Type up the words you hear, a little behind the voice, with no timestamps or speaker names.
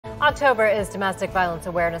October is Domestic Violence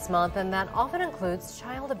Awareness Month, and that often includes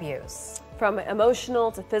child abuse. From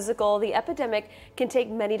emotional to physical, the epidemic can take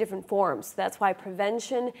many different forms. That's why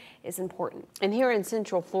prevention is important. And here in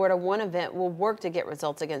Central Florida, one event will work to get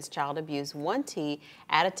results against child abuse one tee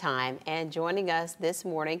at a time. And joining us this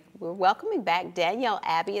morning, we're welcoming back Danielle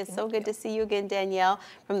Abbey. It's so good to see you again, Danielle,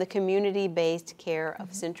 from the Community-Based Care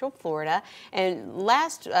of Central Florida. And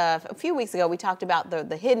a few weeks ago, we talked about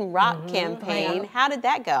the Hidden Rock campaign. How did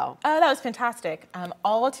that go? Oh, that was fantastic.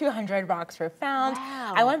 All 200 rocks were found.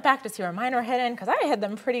 Wow. I went back to see where mine were hidden because I hid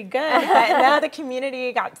them pretty good. But now the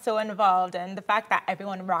community got so involved, and the fact that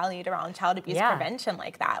everyone rallied around child abuse prevention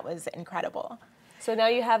like that was incredible. So now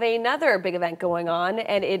you have another big event going on,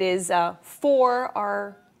 and it is For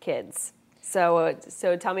Our Kids. So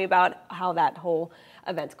tell me about how that whole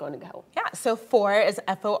event's going to go. Yeah, so Fore is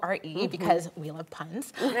F-O-R-E because we love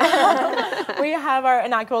puns. We have our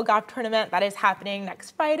inaugural golf tournament that is happening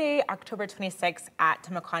next Friday, October 26th at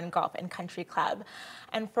Tamacon Golf and Country Club.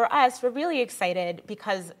 And for us, we're really excited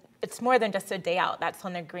because it's more than just a day out that's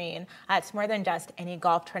on the green. It's more than just any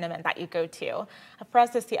golf tournament that you go to. For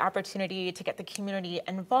us, it's the opportunity to get the community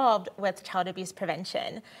involved with child abuse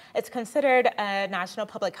prevention. It's considered a national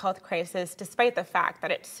public health crisis despite the fact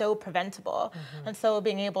that it's so preventable. And so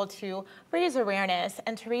being able to raise awareness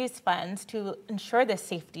and to raise funds to ensure the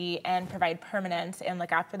safety and provide permanence and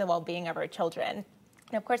look after the well-being of our children.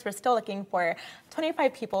 And of course, we're still looking for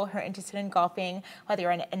 25 people who are interested in golfing, whether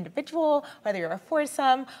you're an individual, whether you're a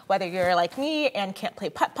foursome, whether you're like me and can't play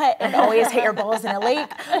putt-putt and always hit your balls in a lake,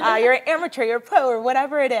 you're an amateur, you're a pro, or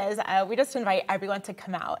whatever it is. We just invite everyone to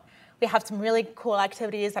come out. We have some really cool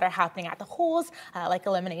activities that are happening at the holes, like a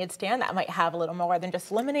lemonade stand that might have a little more than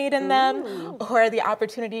just lemonade in them, or the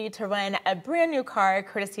opportunity to win a brand new car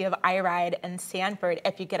courtesy of iRide in Sanford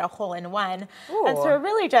if you get a hole-in-one. And so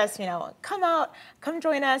really just, come out, come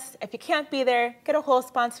join us. If you can't be there, get a hole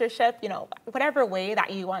sponsorship, whatever way that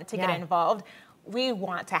you want to get involved. We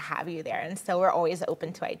want to have you there, and so we're always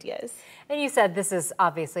open to ideas. And you said this is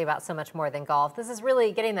obviously about so much more than golf. This is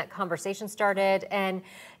really getting that conversation started, and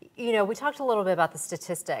we talked a little bit about the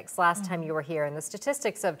statistics last time you were here, and the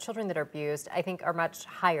statistics of children that are abused, I think, are much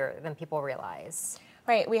higher than people realize.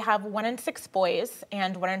 Right, we have 1 in 6 boys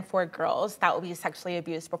and 1 in 4 girls that will be sexually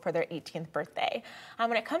abused before their 18th birthday.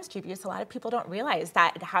 When it comes to abuse, a lot of people don't realize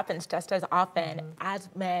that it happens just as often as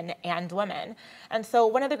men and women. And so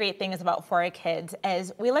one of the great things about For Our Kids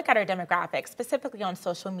is we look at our demographics, specifically on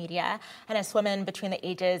social media, and it's women between the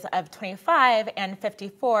ages of 25 and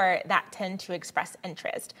 54 that tend to express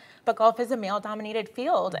interest. But golf is a male-dominated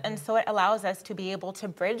field, and so it allows us to be able to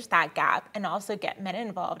bridge that gap and also get men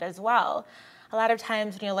involved as well. A lot of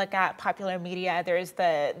times when you look at popular media, there's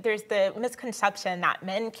the misconception that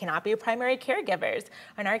men cannot be primary caregivers.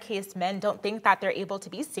 In our case, men don't think that they're able to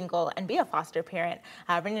be single and be a foster parent.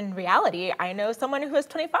 When in reality, I know someone who was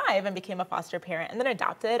 25 and became a foster parent and then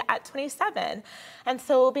adopted at 27. And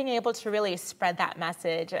so being able to really spread that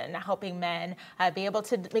message and helping men be able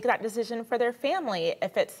to make that decision for their family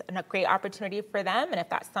if it's a great opportunity for them and if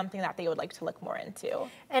that's something that they would like to look more into.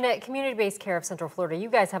 And at Community-Based Care of Central Florida, you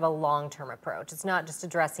guys have a long-term approach. It's not just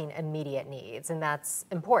addressing immediate needs, and that's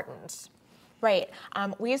important. Right.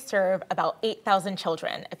 We serve about 8,000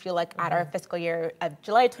 children if you look at our fiscal year of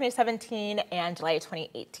July 2017 and July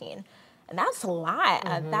 2018. And that's a lot.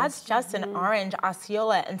 That's just in Orange,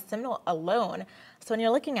 Osceola, and Seminole alone. So when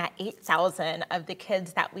you're looking at 8,000 of the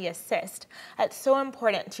kids that we assist, it's so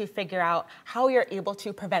important to figure out how you're able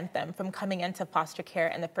to prevent them from coming into foster care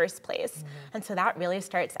in the first place. And so that really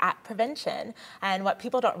starts at prevention. And what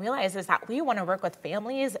people don't realize is that we want to work with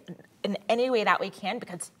families in any way that we can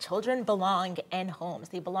because children belong in homes.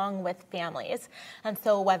 They belong with families. And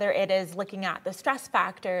so whether it is looking at the stress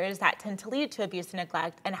factors that tend to lead to abuse and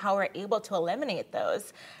neglect and how we're able to eliminate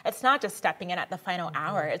those, it's not just stepping in at the final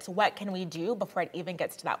hour. It's what can we do before it even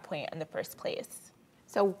gets to that point in the first place.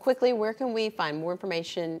 So quickly, where can we find more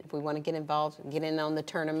information if we want to get involved, get in on the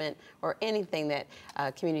tournament, or anything that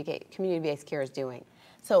community-based care is doing?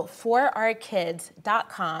 So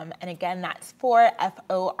foreourkids.com, and again, that's Fore,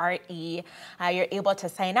 F-O-R-E. You're able to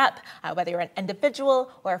sign up, whether you're an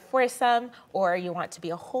individual or a foursome, or you want to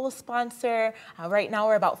be a whole sponsor. Right now,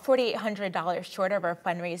 we're about $4,800 short of our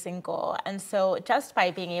fundraising goal. And so just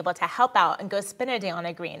by being able to help out and go spend a day on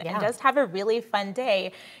the green and just have a really fun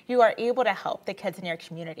day, you are able to help the kids in your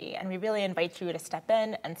community. And we really invite you to step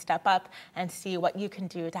in and step up and see what you can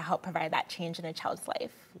do to help provide that change in a child's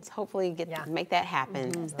life. Let's hopefully make that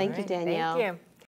happen. Thank you, Danielle. Thank you.